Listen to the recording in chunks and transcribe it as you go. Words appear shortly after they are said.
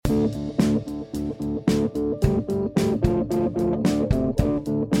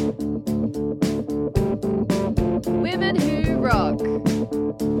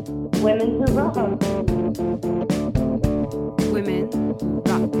rock. Women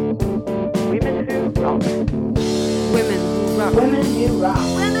rock. Women who rock. Women who rock.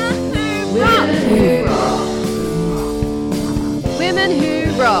 Women who rock. Women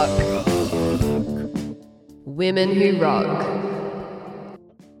who rock. Women who rock.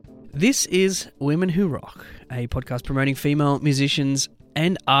 This is Women Who Rock, a podcast promoting female musicians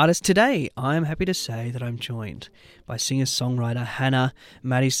and artists. Today, I am happy to say that I'm joined by singer-songwriter Hannah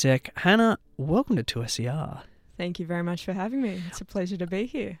Madisek. Hannah, welcome to 2SER. Thank you very much for having me. It's a pleasure to be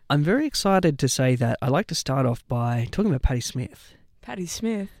here. I'm very excited to say that. I'd like to start off by talking about Patti Smith. Patti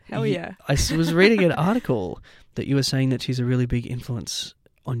Smith, hell yeah. I was reading an article that you were saying that she's a really big influence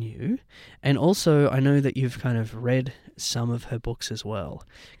on you, and also I know that you've kind of read some of her books as well.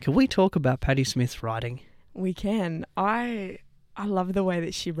 Can we talk about Patti Smith's writing? We can. I love the way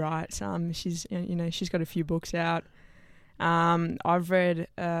that she writes. She's got a few books out. I've read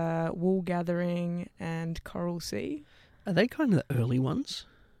Wool Gathering and Coral Sea. Are they kind of the early ones?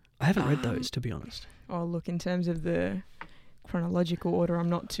 I haven't read those, to be honest. Oh, look, in terms of the chronological order, I'm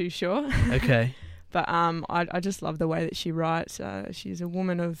not too sure. Okay. But I just love the way that she writes. She's a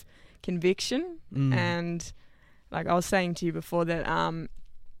woman of conviction, and like I was saying to you before, that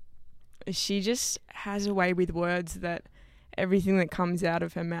she just has a way with words that everything that comes out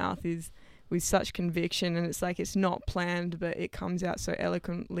of her mouth is with such conviction, and it's like it's not planned, but it comes out so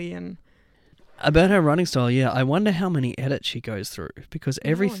eloquently. And about her writing style, yeah, I wonder how many edits she goes through, because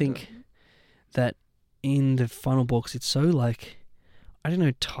everything that in the final books, it's so like, I don't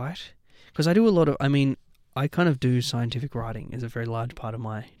know, tight. Because I do a lot of, I kind of do scientific writing is a very large part of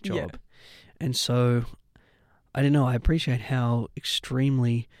my job. Yeah. And so, I don't know, I appreciate how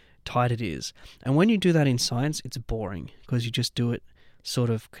extremely tight it is. And when you do that in science, it's boring because you just do it sort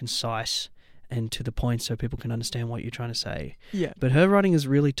of concise and to the point so people can understand what you're trying to say. yeah, But her writing is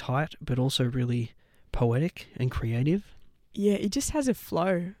really tight, but also really poetic and creative. yeah, it just has a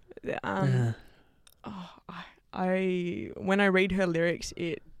flow. Yeah. When I read her lyrics,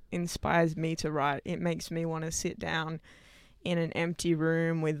 it inspires me to write. It makes me want to sit down in an empty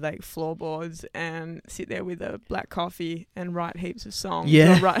room with like floorboards and sit there with a black coffee and write heaps of songs.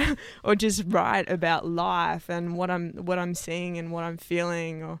 Yeah. or just write about life and what I'm seeing and what I'm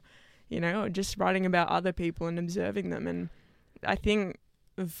feeling, or or just writing about other people and observing them. And I think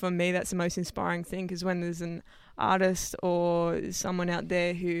for me that's the most inspiring thing, because when there's an artist or someone out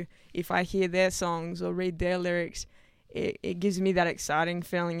there who, if I hear their songs or read their lyrics, it gives me that exciting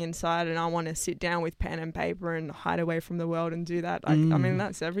feeling inside, and I want to sit down with pen and paper and hide away from the world and do that.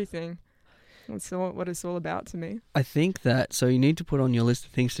 That's everything. That's what it's all about to me. I think that, so you need to put on your list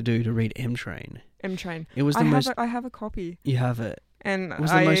of things to do to read M Train. M Train. It was I have a copy. You have it. And It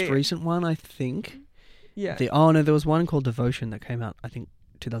was the most recent one, I think. Yeah. There was one called Devotion that came out, I think,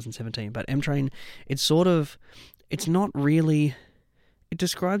 2017. But M Train, it's not really, it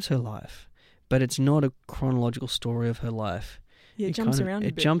describes her life, but it's not a chronological story of her life. Yeah, it jumps around a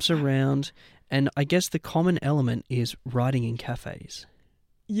bit. It jumps around, and I guess the common element is writing in cafes.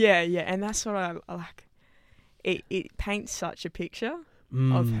 Yeah, and that's what I like. It paints such a picture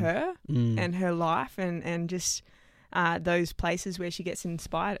of her and her life and just those places where she gets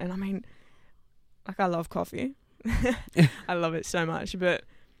inspired. And I love coffee. I love it so much. But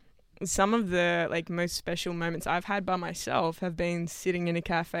some of the most special moments I've had by myself have been sitting in a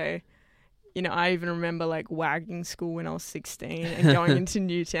cafe. I even remember wagging school when I was 16 and going into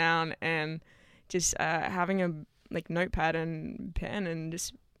Newtown and just having a notepad and pen and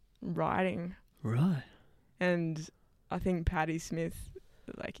just writing. Right. And I think Patti Smith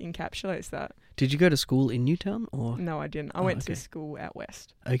encapsulates that. Did you go to school in Newtown or? No, I didn't. I went to school out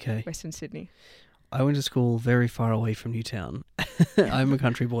west. Okay. Western Sydney. I went to school very far away from Newtown. I'm a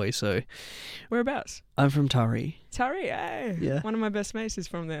country boy, so. Whereabouts? I'm from Taree. Taree, hey. Yeah. One of my best mates is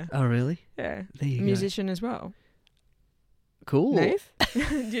from there. Oh, really? Yeah. There you go. Musician as well. Cool. Nave?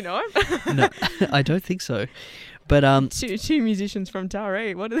 Do you know him? No, I don't think so. But two musicians from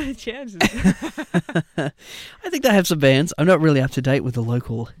Taree. What are the chances? I think they have some bands. I'm not really up to date with the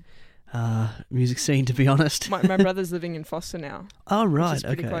local music scene, to be honest. My brother's living in Foster now. Oh, right. Which is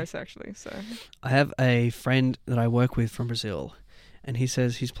pretty okay. close, actually. So I have a friend that I work with from Brazil, and he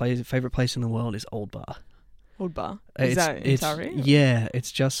says his favourite place in the world is Old Bar. Old Bar? Is that in Taree? Yeah,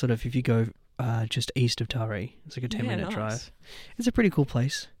 it's just sort of if you go just east of Taree. It's like a 10-minute drive. It's a pretty cool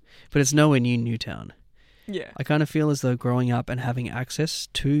place, but it's nowhere near Newtown. Yeah. I kind of feel as though growing up and having access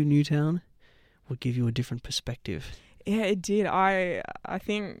to Newtown would give you a different perspective. Yeah, it did. I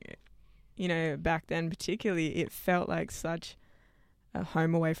think, back then particularly, it felt like such a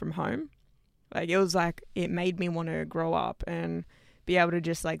home away from home. It was it made me want to grow up and be able to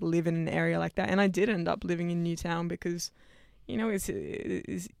just like live in an area like that. And I did end up living in Newtown because, you know, it's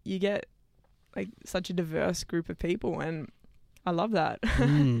you get like such a diverse group of people, and I love that.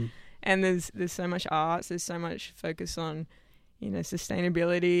 And there's so much arts, there's so much focus on, you know,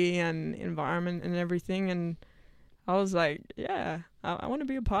 sustainability and environment and everything. And I was like, yeah, I want to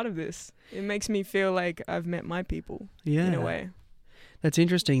be a part of this. It makes me feel like I've met my people in a way. That's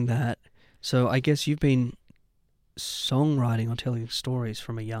interesting that. So I guess you've been songwriting or telling stories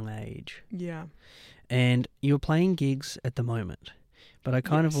from a young age. Yeah. And you're playing gigs at the moment. But I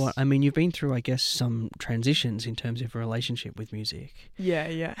kind of want, I mean, you've been through, I guess, some transitions in terms of your relationship with music.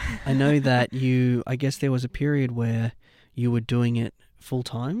 Yeah. I know that I guess there was a period where you were doing it full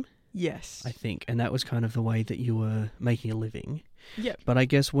time. Yes. I think. And that was kind of the way that you were making a living. Yep. But I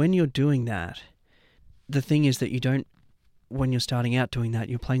guess when you're doing that, the thing is that you don't, when you're starting out doing that,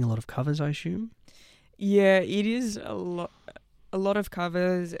 you're playing a lot of covers, I assume? Yeah, it is a lot of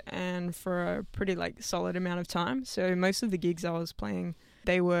covers, and for a pretty like solid amount of time. So most of the gigs I was playing,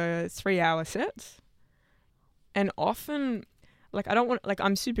 they were 3-hour sets. And often, like,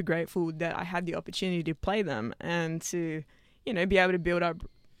 I'm super grateful that I had the opportunity to play them and to, you know, be able to build up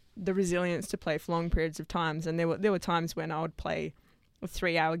the resilience to play for long periods of times. And there were times when I would play a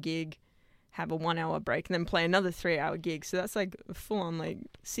 3-hour gig, have a 1-hour break, and then play another 3-hour gig. So that's like a full on like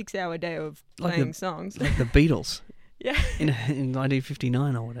 6-hour day of playing songs. Like the Beatles. Yeah. In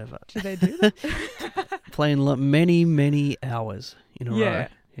 1959 or whatever. Did they do that? Playing many hours in a row.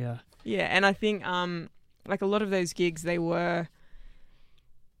 Yeah. Yeah, and I think like a lot of those gigs, they were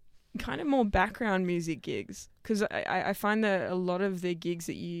kind of more background music gigs, because I find that a lot of the gigs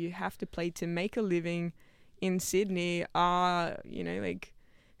that you have to play to make a living in Sydney are, you know, like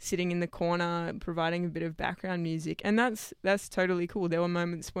sitting in the corner providing a bit of background music, and that's totally cool. There were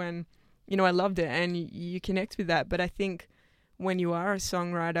moments when, you know, I loved it and you connect with that, but I think when you are a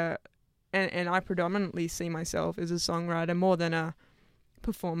songwriter, and I predominantly see myself as a songwriter more than a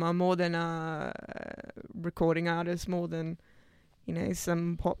performer, more than a recording artist, more than, you know,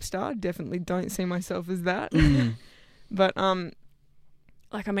 some pop star. Definitely don't see myself as that. But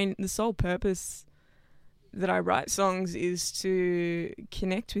like, I mean, the sole purpose that I write songs is to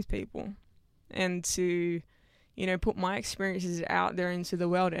connect with people and to, you know, put my experiences out there into the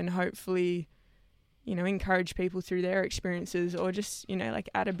world and hopefully, you know, encourage people through their experiences, or just, you know, like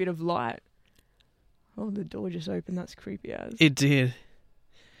add a bit of light. Oh, the door just opened. That's creepy as. It did.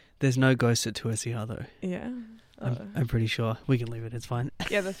 There's no ghost at 2SER though. Yeah. I'm pretty sure. We can leave it. It's fine.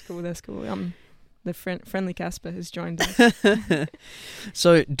 Yeah, that's cool. The friendly Casper has joined us.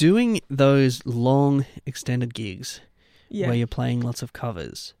 So doing those long extended gigs where Yeah. you're playing lots of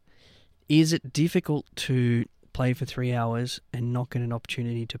covers, is it difficult to play for 3 hours and not get an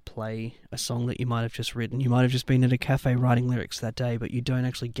opportunity to play a song that you might have just written? You might have just been at a cafe writing lyrics that day, but you don't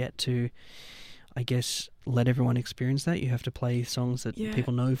actually get to, I guess, let everyone experience that. You have to play songs that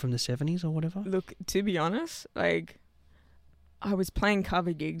people know from the 70s or whatever. Look, to be honest, like, I was playing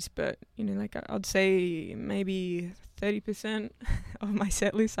cover gigs, but, you know, like, I'd say maybe 30% of my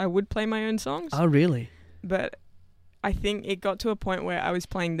set list I would play my own songs. Oh, really? But I think it got to a point where I was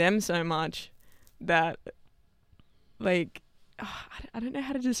playing them so much that, like, I don't know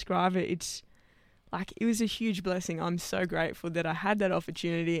how to describe it. It's like, it was a huge blessing. I'm so grateful that I had that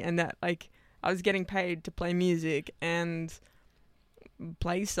opportunity, and that, like, I was getting paid to play music and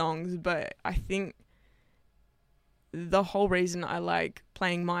play songs. But I think the whole reason I like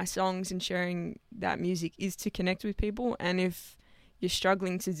playing my songs and sharing that music is to connect with people. And if you're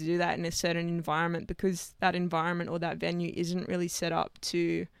struggling to do that in a certain environment, because that environment or that venue isn't really set up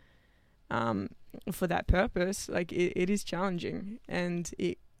to for that purpose, like, it is challenging, and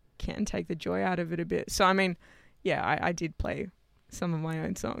it can take the joy out of it a bit. So I mean, yeah, I did play some of my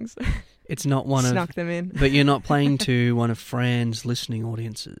own songs. It's not one Snuck them in. But you're not playing to one of Fran's listening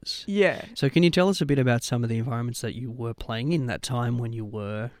audiences. Yeah. So can you tell us a bit about some of the environments that you were playing in that time when you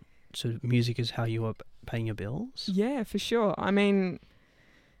were, sort of, music is how you were paying your bills? Yeah, for sure. I mean,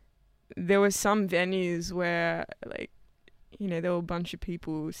 there were some venues where, like, you know, there were a bunch of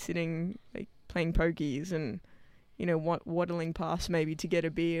people sitting, like, playing pokies and, you know, waddling past maybe to get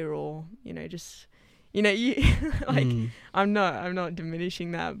a beer, or, you know, just, you know, you like, I'm not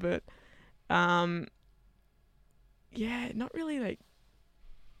diminishing that, but yeah, not really like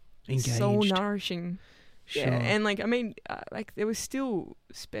Engaged. soul nourishing. Sure. Yeah, and like, I mean, like, there was still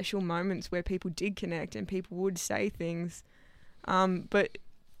special moments where people did connect and people would say things, but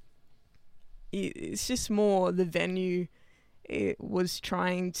it's just more the venue. It was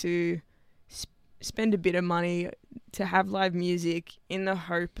trying to spend a bit of money to have live music in the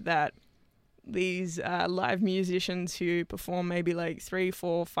hope that these live musicians who perform maybe like 3,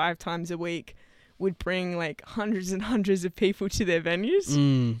 4, 5 times a week would bring like hundreds and hundreds of people to their venues,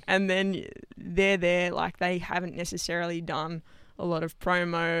 and then they're there like they haven't necessarily done a lot of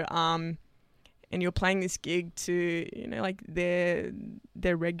promo, and you're playing this gig to, you know, like their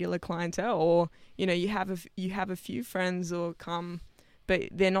regular clientele, or, you know, you have a few friends or come, but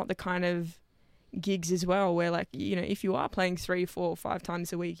they're not the kind of gigs as well where, like, you know, if you are playing 3, 4, 5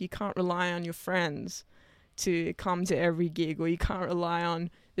 times a week, you can't rely on your friends to come to every gig, or you can't rely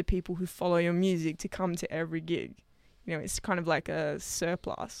on the people who follow your music to come to every gig. You know, it's kind of like a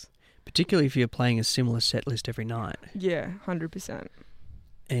surplus. Particularly if you're playing a similar set list every night. Yeah, 100%.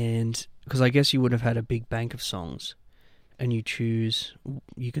 And because I guess you would have had a big bank of songs, and you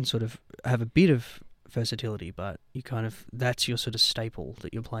can sort of have a bit of versatility, but that's your sort of staple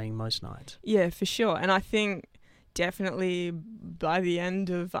that you're playing most nights. Yeah, for sure. And I think definitely by the end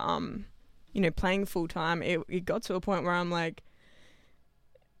of, you know, playing full time, it got to a point where I'm like,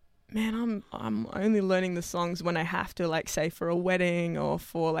 man, I'm only learning the songs when I have to, like, say for a wedding or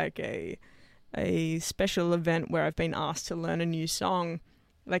for like a special event where I've been asked to learn a new song.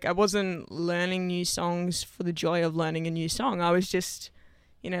 Like, I wasn't learning new songs for the joy of learning a new song. I was just,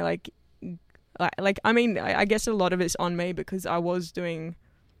 you know, I mean, I guess a lot of it's on me because I was doing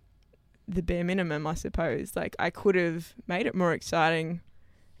the bare minimum, I suppose. Like, I could have made it more exciting,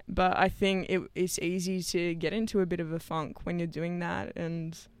 but I think it's easy to get into a bit of a funk when you're doing that,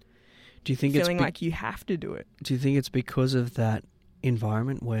 and do you think feeling like you have to do it. Do you think it's because of that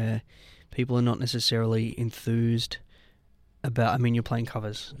environment where people are not necessarily enthused about, I mean, you're playing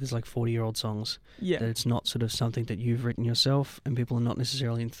covers, there's like 40-year-old songs, that it's not sort of something that you've written yourself, and people are not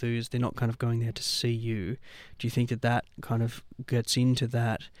necessarily enthused, they're not kind of going there to see you. Do you think that kind of gets into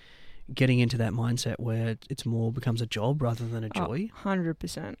that, getting into that mindset where it's more becomes a job rather than a joy?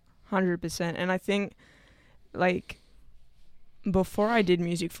 100%. And I think, like, before I did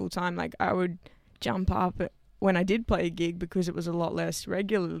music full time, like, I would jump up when I did play a gig because it was a lot less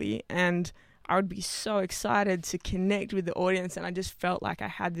regularly, and I would be so excited to connect with the audience, and I just felt like I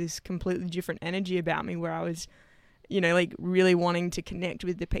had this completely different energy about me where I was, you know, like, really wanting to connect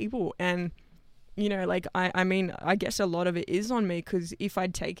with the people. And, you know, like, I mean, I guess a lot of it is on me, because if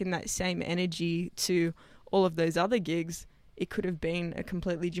I'd taken that same energy to all of those other gigs, it could have been a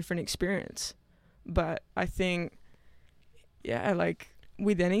completely different experience. But I think, yeah, like,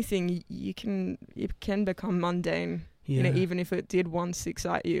 with anything, it can become mundane, you know, even if it did once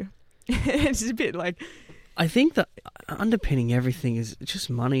excite you. It's a bit like, I think that underpinning everything is just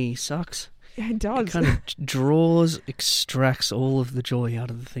money sucks. It does. It kind of extracts all of the joy out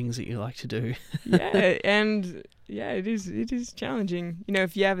of the things that you like to do. Yeah, and yeah, it is challenging. You know,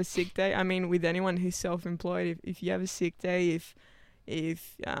 if you have a sick day, I mean, with anyone who's self-employed, if you have a sick day,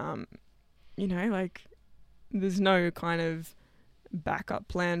 if you know, like, there's no kind of backup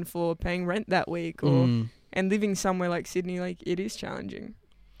plan for paying rent that week, or and living somewhere like Sydney, like, it is challenging.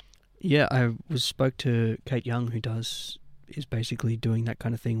 Yeah, I spoke to Kate Young, who is basically doing that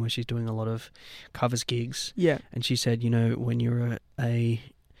kind of thing where she's doing a lot of covers gigs. Yeah. And she said, you know, when you're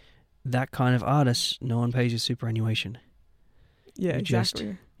that kind of artist, no one pays your superannuation. Yeah,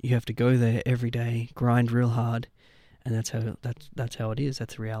 exactly. You have to go there every day, grind real hard, and that's how it is.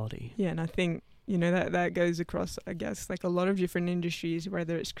 That's the reality. Yeah, and I think, you know, that goes across, I guess, like, a lot of different industries,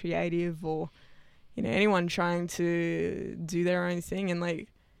 whether it's creative or, you know, anyone trying to do their own thing. And, like,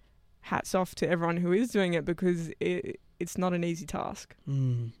 hats off to everyone who is doing it, because it's not an easy task.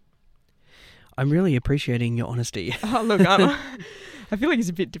 I'm really appreciating your honesty. Oh, look, I feel like it's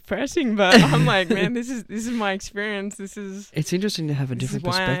a bit depressing, but I'm like, man, this is my experience. It's interesting to have a different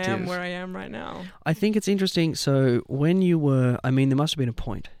perspective. This is why I am where I am right now. I think it's interesting. So when you were, I mean, there must have been a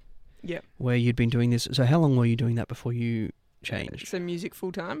point where you'd been doing this. So how long were you doing that before you changed? So music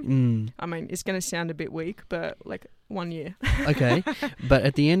full time? I mean, it's going to sound a bit weak, but like 1 year. Okay. But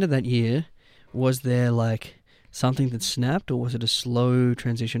at the end of that year, was there like something that snapped, or was it a slow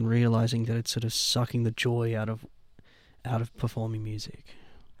transition, realizing that it's sort of sucking the joy out of performing music?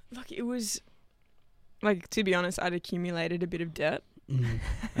 Look, it was, like, to be honest, I'd accumulated a bit of debt.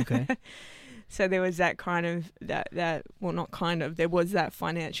 Okay. So there was that kind of, well, not kind of, there was that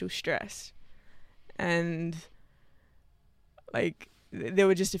financial stress. And, like, there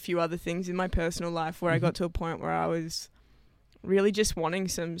were just a few other things in my personal life where I got to a point where I was really just wanting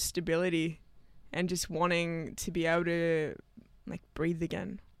some stability and just wanting to be able to, like, breathe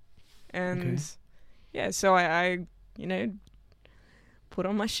again. And yeah, so I you know, put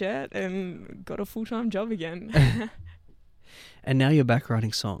on my shirt and got a full-time job again. And now you're back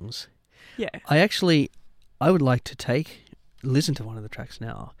writing songs. Yeah. I would like to take listen to one of the tracks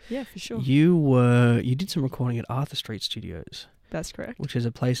now. Yeah, for sure. You did some recording at Arthur Street Studios. That's correct. Which is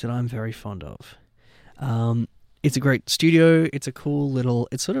a place that I'm very fond of. It's a great studio. It's a cool little.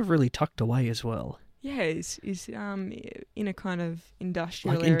 It's sort of really tucked away as well. Yeah, it's in a kind of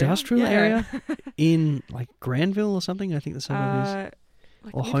industrial like area. Industrial area in like Granville or something. I think the suburb is.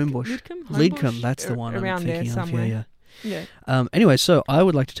 Like Or Homebush. Lidcombe, That's the one I'm around there thinking of. somewhere. Yeah. Yeah. Anyway, so I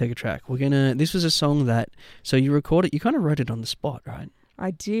would like to take a track. This was a song that, so you recorded, you kind of wrote it on the spot, right? I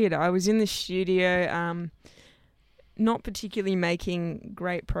did. I was in the studio, not particularly making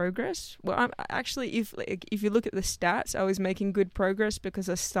great progress. Well, I'm actually, if you look at the stats, I was making good progress because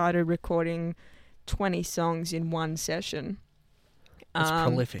I started recording 20 songs in one session. That's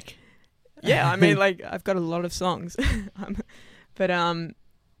prolific. Yeah, I mean, like, I've got a lot of songs. But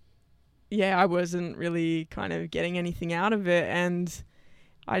yeah, I wasn't really kind of getting anything out of it, and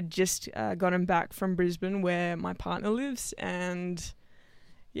I just gotten back from Brisbane where my partner lives, and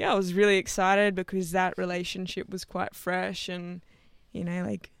yeah, I was really excited because that relationship was quite fresh and, you know,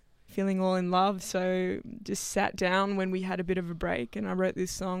 like feeling all in love. So just sat down when we had a bit of a break, and I wrote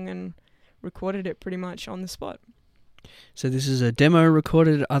this song and recorded it pretty much on the spot. So this is a demo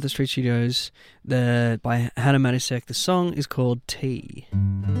recorded at Arthur Street Studios by Hannah Matisek. The song is called Tea.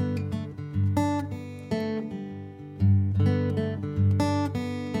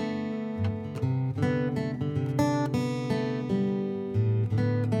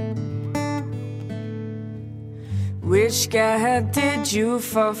 Which God did you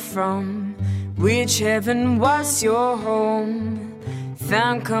fall from? Which heaven was your home?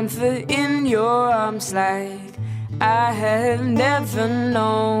 Found comfort in your arms like I have never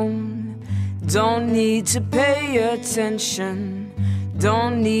known. Don't need to pay attention,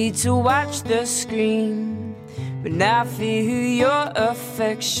 don't need to watch the screen. When I feel your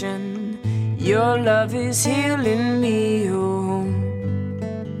affection, your love is healing me home.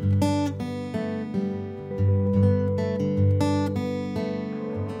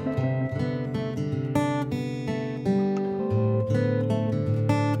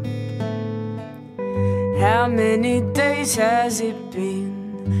 How many days has it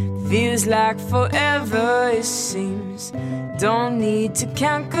been? Feels like forever it seems. Don't need to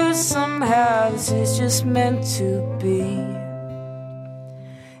count, 'cause somehow this is just meant to be.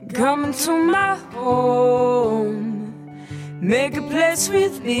 Come to my home, make a place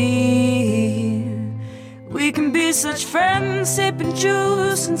with me. We can be such friends, sipping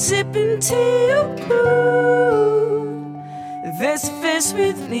juice and sipping tea. Face to face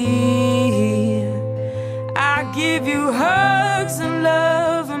with me. I give you hugs and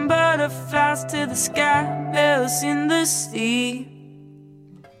love and butterflies to the sky, bells in the sea.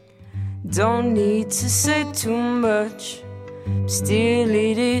 Don't need to say too much, still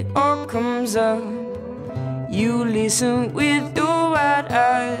it all comes up. You listen with your wide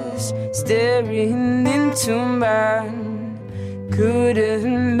eyes, staring into mine.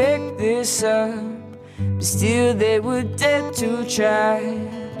 Couldn't make this up, but still they would dare to try.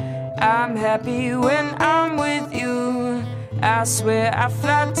 I'm happy when I'm with you, I swear I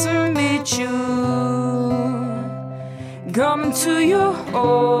fly to meet you. Come to your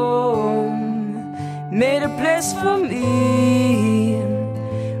home, made a place for me.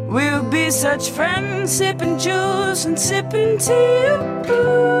 We'll be such friends, sipping juice and sipping tea.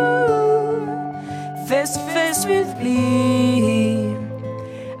 Face to face with me.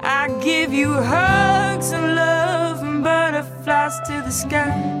 I give you hugs and love and butterflies to the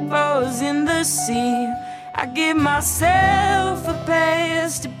sky, falls in the sea. I give myself a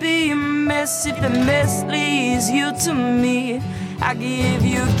pass to be a mess if the mess leads you to me. I give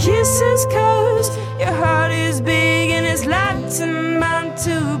you kisses 'cause your heart is big and it's light and mine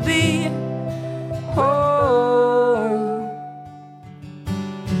to be. Oh,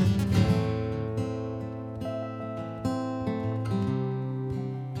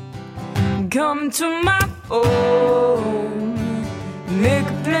 come to my home, make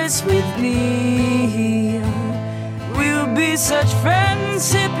a place with me. We'll be such friends,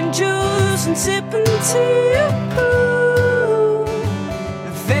 sipping juice and sipping tea.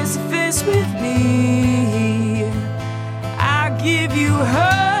 Face to face with me. I give you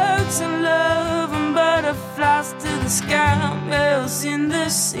hugs and love and butterflies to the sky, bells in the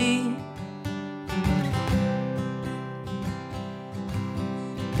sea.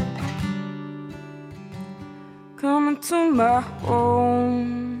 Coming to my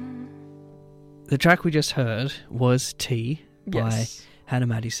home. The track we just heard was Tea by Yes. Hannah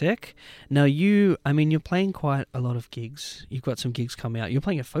Matisek. Now you're playing quite a lot of gigs. You've got some gigs coming out. You're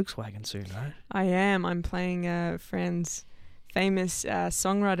playing at Volkswagen soon, right? I am. I'm playing a friend's famous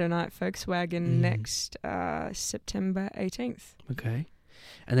songwriter night, Volkswagen, Mm. next September 18th. Okay.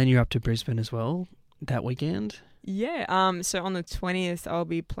 And then you're up to Brisbane as well that weekend? Yeah. So on the 20th, I'll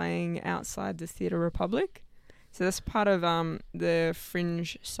be playing outside the Theatre Republic. So that's part of the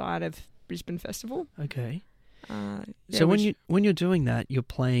fringe side of Brisbane Festival. Okay. Yeah, So when you're doing that, you're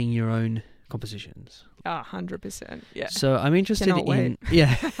playing your own compositions. 100%. Yeah. So I'm interested Cannot wait.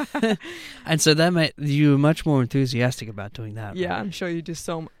 yeah. And so that made you were much more enthusiastic about doing that. Yeah, right? I'm sure you just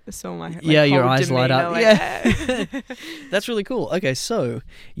saw my Yeah, your whole eyes light demeanor, up. like, Yeah. That's really cool. Okay, so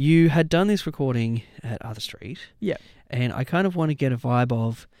you had done this recording at Arthur Street. Yeah. And I kind of want to get a vibe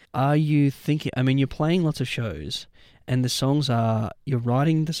of, are you thinking, I mean, you're playing lots of shows and the songs you're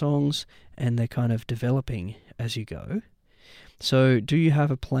writing the songs and they're kind of developing as you go. So do you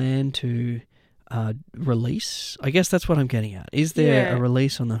have a plan to release? I guess that's what I'm getting at. Is there Yeah. a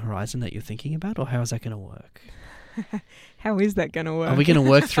release on the horizon that you're thinking about, or how is that going to work? How is that going to work? Are we going to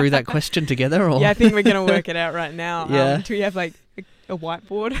work through that question together? Or? Yeah, I think we're going to work it out right now. Yeah. Do we have like a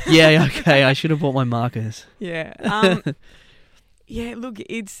whiteboard? Yeah, okay. I should have bought my markers. Yeah. Yeah, look,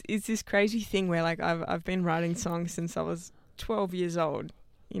 it's this crazy thing where like I've been writing songs since I was 12 years old.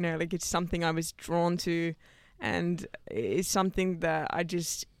 You know, like it's something I was drawn to, and it's something that I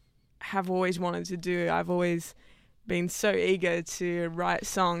just have always wanted to do. I've always been so eager to write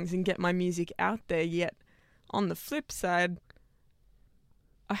songs and get my music out there, yet on the flip side,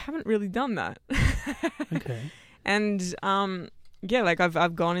 I haven't really done that. Okay. And yeah, like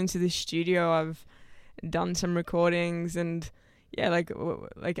I've gone into the studio, I've done some recordings, and yeah,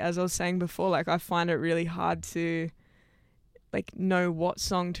 like as I was saying before, like I find it really hard to like know what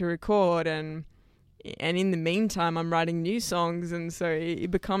song to record, and in the meantime I'm writing new songs, and so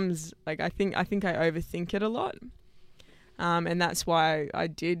it becomes like I think I overthink it a lot, and that's why I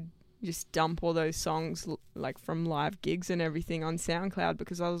did just dump all those songs like from live gigs and everything on SoundCloud,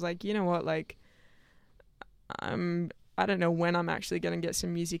 because I was like, you know what, like I don't know when I'm actually going to get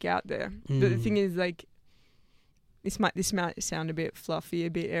some music out there. But the thing is, like, this might sound a bit fluffy, a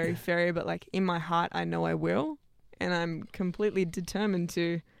bit airy-fairy, but like in my heart I know I will, and I'm completely determined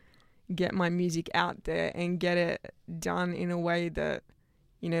to get my music out there and get it done in a way that,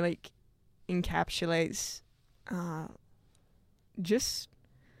 you know, like encapsulates just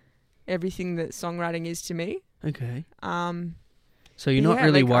everything that songwriting is to me. Okay. So you're not yeah,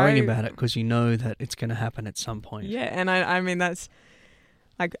 really like worrying about it because you know that it's going to happen at some point. Yeah, and I mean that's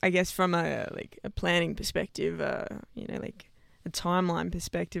like, I guess from a planning perspective, you know, like a timeline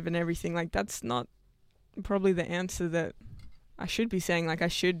perspective and everything, like that's not probably the answer that I should be saying. Like I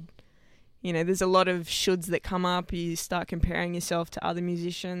should, you know, there's a lot of shoulds that come up. You start comparing yourself to other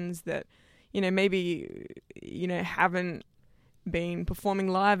musicians that, you know, maybe, you know, haven't been performing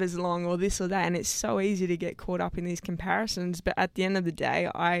live as long or this or that, and it's so easy to get caught up in these comparisons. But at the end of the day,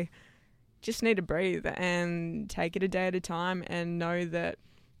 I just need to breathe and take it a day at a time and know that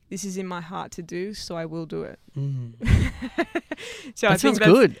this is in my heart to do, so I will do it. So That I think sounds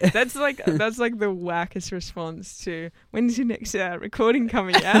good. That's like the wackest response to when's your next recording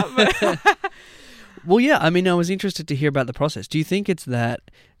coming out. Well, yeah, I mean, I was interested to hear about the process. Do you think it's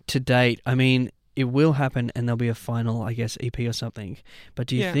that to date, I mean, it will happen and there'll be a final, I guess, EP or something, but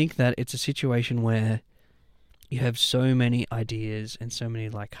do you think that it's a situation where you have so many ideas and so many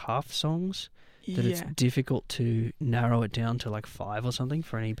like half songs that it's difficult to narrow it down to like 5 or something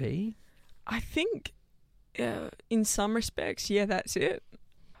for an EP? I think in some respects, yeah, that's it.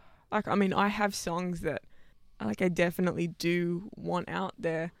 Like, I mean, I have songs that like I definitely do want out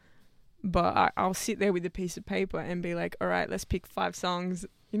there, but I'll sit there with a piece of paper and be like, all right, let's pick 5 songs,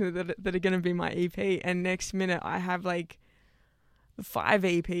 you know, that are going to be my EP. And next minute I have like 5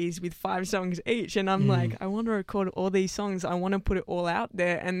 EPs with 5 songs each. And I'm like, I want to record all these songs. I want to put it all out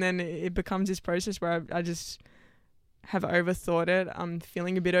there. And then it becomes this process where I just have overthought it. I'm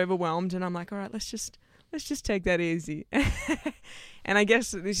feeling a bit overwhelmed and I'm like, all right, let's just take that easy. And I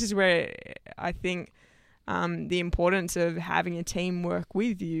guess this is where I think the importance of having a team work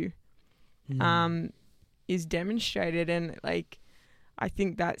with you is demonstrated. And like, I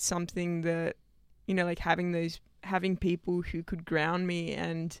think that's something that, you know, like having people who could ground me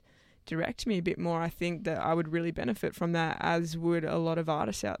and direct me a bit more, I think that I would really benefit from that, as would a lot of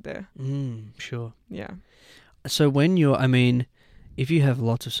artists out there. Sure. Yeah. So when if you have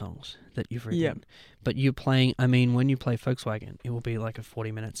lots of songs that you've written, but you're playing, I mean, when you play Volkswagen, it will be like a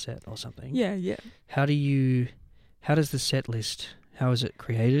 40-minute set or something. Yeah, yeah. How does the set list, how is it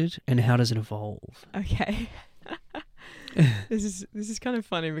created and how does it evolve? Okay. This is kind of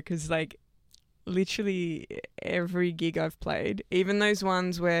funny because like literally every gig I've played, even those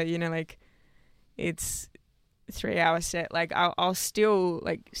ones where, you know, like it's 3-hour set, like I'll still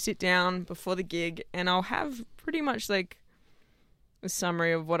like sit down before the gig and I'll have pretty much like a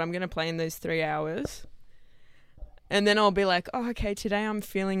summary of what I'm going to play in those 3 hours. And then I'll be like, oh, okay, today I'm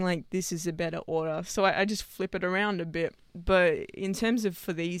feeling like this is a better order. So I just flip it around a bit. But in terms of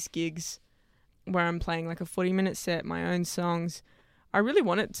for these gigs where I'm playing like a 40-minute set, my own songs, I really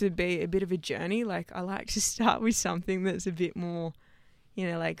want it to be a bit of a journey. Like I like to start with something that's a bit more, you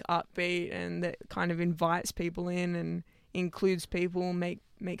know, like upbeat and that kind of invites people in and includes people,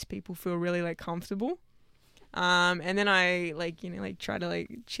 makes people feel really like comfortable. And then I like, you know, like try to like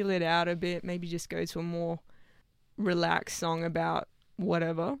chill it out a bit, maybe just go to a more relaxed song about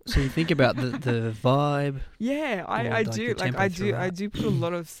whatever. So you think about the vibe. Yeah, I like do. the Like tempo I do. I throughout. do put a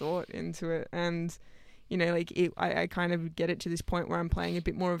lot of thought into it, and you know, like I kind of get it to this point where I'm playing a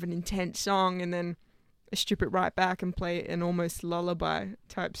bit more of an intense song, and then I strip it right back and play an almost lullaby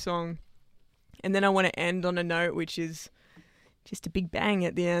type song, and then I want to end on a note which is just a big bang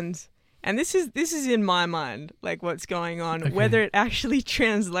at the end. And this is in my mind, like what's going on. Okay. Whether it actually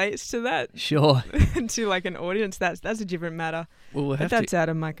translates to that, Sure. to like an audience, that's a different matter. Well, we'll But have that's to. out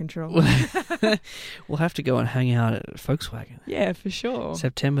of my control. We'll have to go and hang out at Volkswagen. Yeah, for sure.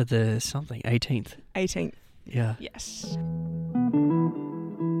 September the something 18th. 18th. Yeah. Yes.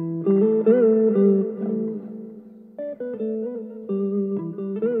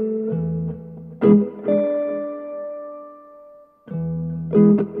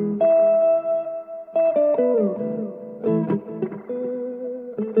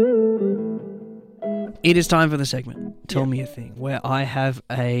 It is time for the segment, Tell Yeah. Me a Thing, where I have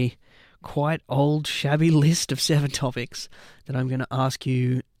a quite old, shabby list of 7 topics that I'm going to ask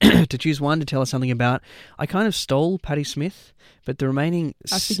you to choose one to tell us something about. I kind of stole Patti Smith, but the remaining...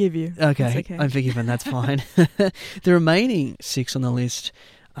 I forgive you. Okay, It's okay. I'm forgiven, that's fine. The remaining 6 on the list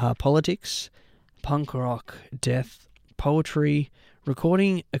are politics, punk rock, death, poetry,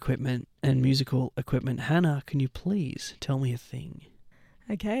 recording equipment, and musical equipment. Hannah, can you please tell me a thing?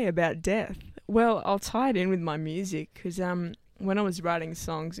 Okay, about death. Well, I'll tie it in with my music because when I was writing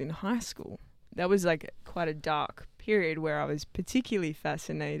songs in high school, that was like quite a dark period where I was particularly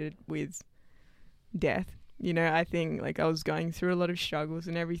fascinated with death. You know, I think like I was going through a lot of struggles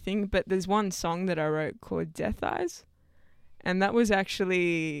and everything, but there's one song that I wrote called Death Eyes. And that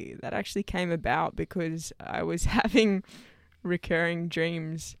actually came about because I was having recurring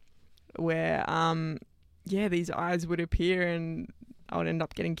dreams where, these eyes would appear and I would end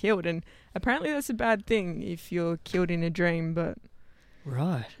up getting killed. And apparently that's a bad thing if you're killed in a dream. But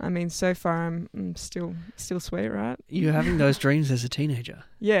Right. I mean, so far I'm still sweet, right? You're having those dreams as a teenager.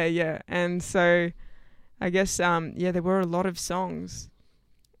 Yeah. And so I guess, there were a lot of songs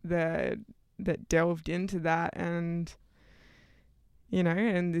that delved into that and, you know,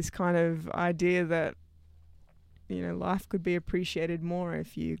 and this kind of idea that, you know, life could be appreciated more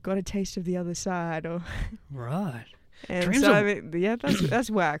if you got a taste of the other side or... Right. And Dreams so, are- I mean, yeah, that's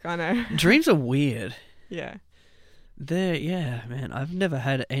whack, I know. Dreams are weird. Yeah. Man, I've never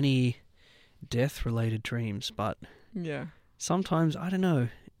had any death-related dreams, but Yeah. sometimes, I don't know,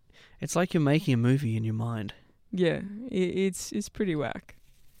 it's like you're making a movie in your mind. Yeah. It's pretty whack.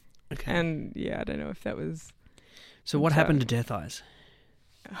 Okay. And, yeah, I don't know if that was... So what happened to Death Eyes?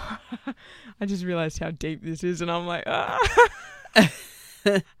 I just realised how deep this is, and I'm like, ah.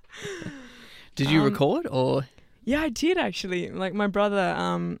 Did you record or? Yeah, I did actually. Like my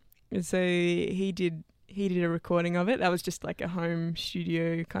brother, so he did a recording of it. That was just like a home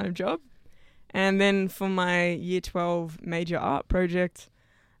studio kind of job. And then for my year 12 major art project,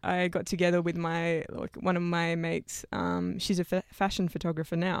 I got together with one of my mates. She's a fashion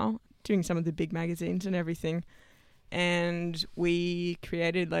photographer now, doing some of the big magazines and everything. And we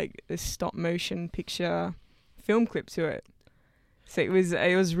created like a stop motion picture film clip to it. So it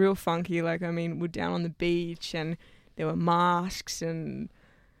was real funky. Like, I mean, we're down on the beach and there were masks and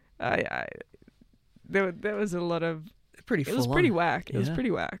there was a lot of... Pretty It was full pretty on. whack. It was Yeah.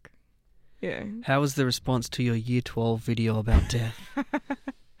 pretty whack. Yeah. How was the response to your year 12 video about death?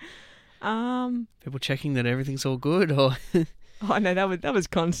 People checking that everything's all good or? Oh no, that was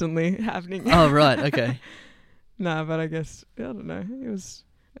constantly happening. Oh, right. Okay. No, but I guess, I don't know. It was,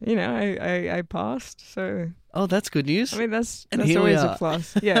 you know, I passed, so Oh, that's good news. I mean that's And here we always are. a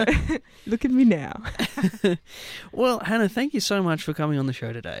plus. Yeah. Look at me now. Well, Hannah, thank you so much for coming on the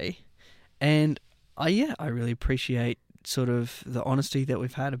show today. And I really appreciate sort of the honesty that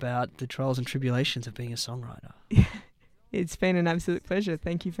we've had about the trials and tribulations of being a songwriter. It's been an absolute pleasure.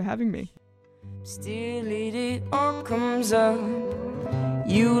 Thank you for having me. Still it all comes up.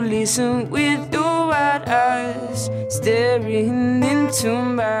 You listen with your wide eyes, staring into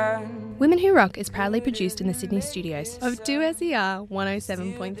mine. Women Who Rock is proudly produced in the Sydney studios of 2SER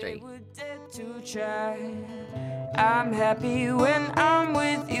 107.3. I'm happy when I'm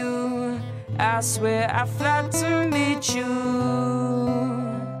with you. I swear I fly to meet you.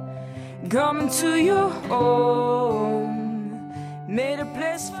 Come to your home, made a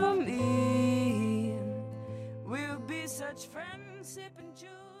place for me. We'll be such friends, sipping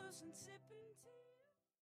juice and sipping.